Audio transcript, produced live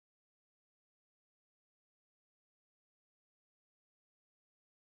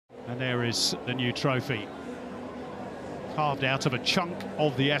And there is the new trophy, carved out of a chunk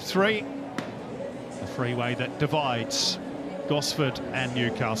of the F3, the freeway that divides Gosford and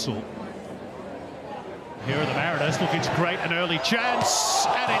Newcastle. Here are the Mariners looking to create an early chance,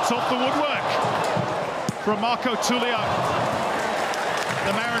 and it's off the woodwork from Marco Tullio.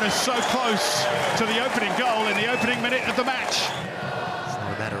 The Mariners so close to the opening goal in the opening minute of the match. It's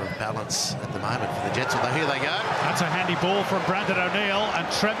not a matter of balance at the moment for the Jets, although here they go. That's a handy ball from Brandon O'Neill,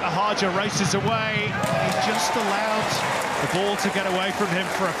 and Trent Mahaja races away. He just allowed the ball to get away from him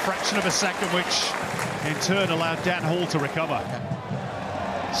for a fraction of a second, which in turn allowed Dan Hall to recover.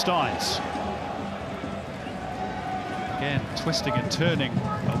 Steins. Again, twisting and turning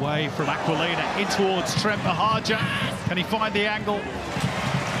away from Aquilina in towards Trent Mahaja. Can he find the angle?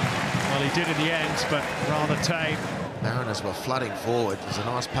 Well, he did in the end, but rather tame. Mariners were flooding forward. It was a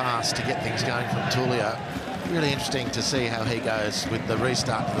nice pass to get things going from Tullio. Really interesting to see how he goes with the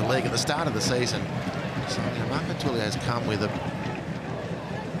restart to the league at the start of the season. So, you know, Marco Tullio has come with a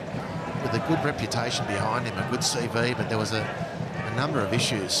good reputation behind him, a good CV, but there was a number of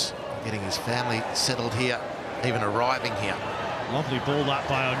issues getting his family settled here, even arriving here. Lovely ball that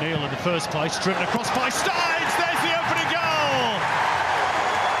by O'Neill in the first place, driven across by Steins. There's the opening goal.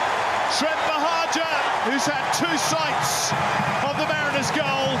 Trent Mahaja, who's had 2 sights of the Mariners'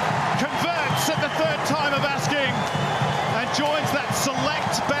 goal, converts at the 3rd time of asking and joins that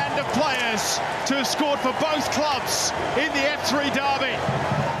select band of players to have scored for both clubs in the F3 derby.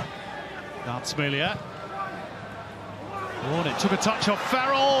 Dartsmelia. Oh, and it took a touch off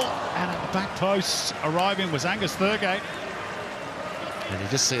Farrell, and at the back post arriving was Angus Thurgate. And you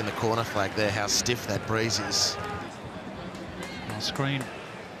just see in the corner flag there how stiff that breeze is. On screen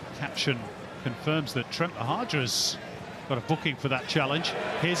caption confirms that Trent Mahaja's got a booking for that challenge.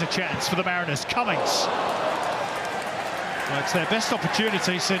 Here's a chance for the Mariners. Cummings. Well, it's their best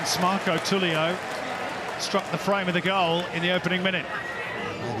opportunity since Marco Tullio struck the frame of the goal in the opening minute.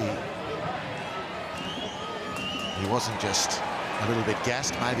 Maybe he wasn't just a little bit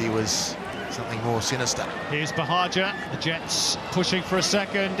gassed, maybe he was something more sinister. Here's Mahaja, the Jets pushing for a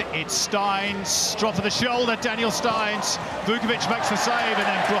second. It's Steins, drop of the shoulder, Daniel Steins. Vukovic makes the save, and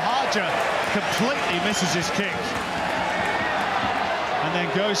then Mahaja completely misses his kick. And then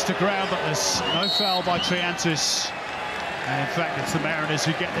goes to ground, but there's no foul by Triantis. And in fact, it's the Mariners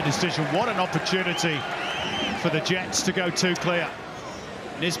who get the decision. What an opportunity for the Jets to go 2 clear.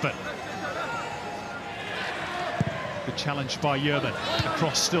 Nisbet. Good challenge by Yerman. The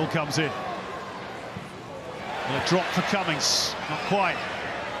cross still comes in. Well, a drop for Cummings. Not quite.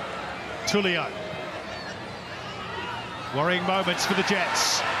 Tullio. Worrying moments for the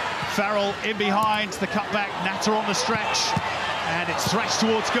Jets. Farrell in behind. The cutback. Natter on the stretch. And it's thrashed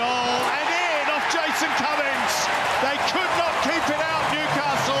towards goal. And in off Jason Cummings. They could not keep it out,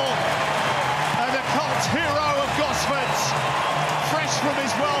 Newcastle. And the cult hero of Gosford, fresh from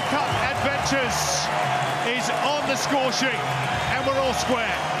his World Cup adventures, is on the score sheet, and we're all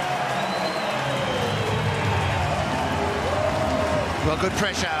square. Well, good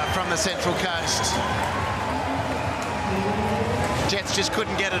pressure from the Central Coast. Jets just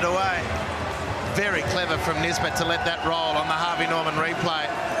couldn't get it away. Very clever from Nisbet to let that roll on the Harvey Norman replay.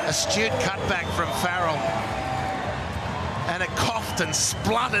 Astute cutback from Farrell. And it coughed and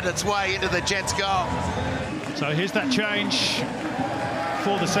spluttered its way into the Jets' goal. So here's that change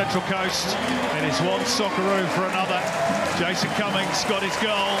for the Central Coast. It is one Socceroo for another. Jason Cummings got his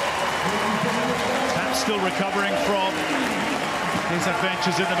goal. Tap still recovering from his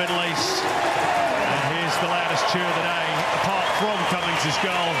adventures in the Middle East. And here's the loudest cheer of the day, apart from Cummings'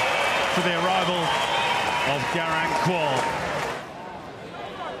 goal, for the arrival of Garang Kwol.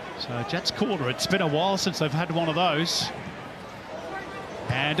 So Jets corner, it's been a while since they've had one of those.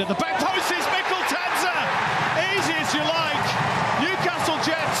 And at the back post is Mikkel Tanza. Easy as you like. Newcastle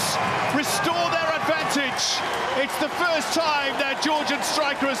Jets restore their advantage. It's the first time their Georgian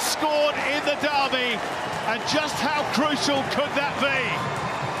striker has scored in the derby. And just how crucial could that be?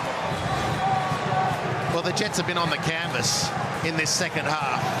 Well, the Jets have been on the canvas in this second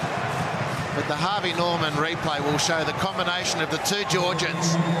half. But the Harvey Norman replay will show the combination of the 2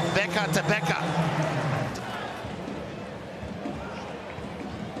 Georgians, Becca to Becca.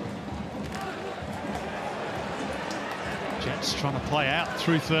 Jets trying to play out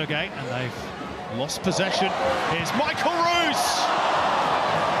through Thurgate, and they've lost possession. Here's Michael Roos.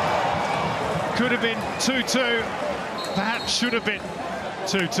 Could have been 2-2, perhaps should have been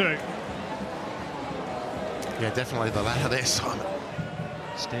 2-2. Yeah, definitely the latter there, Simon.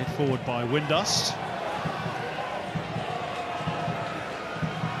 Steered forward by Windust.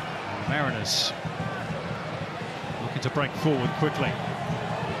 Mariners looking to break forward quickly.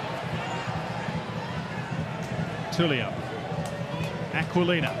 Tullio.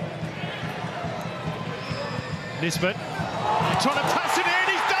 Aquilina. Nisbet. Trying to pass it in,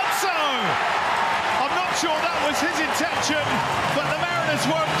 he's done so! I'm not sure that was his intention, but the Mariners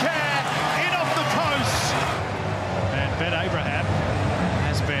won't care. In off the post. And Ben Abraham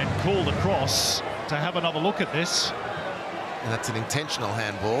has been called across to have another look at this. And that's an intentional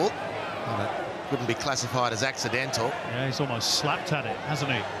handball. And it couldn't be classified as accidental. Yeah, he's almost slapped at it,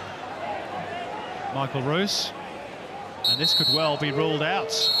 hasn't he? Michael Roos. And this could well be ruled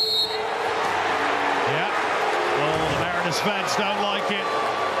out. Yeah. Well, the Mariners fans don't like it.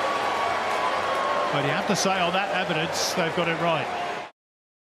 But you have to say, on that evidence, they've got it right.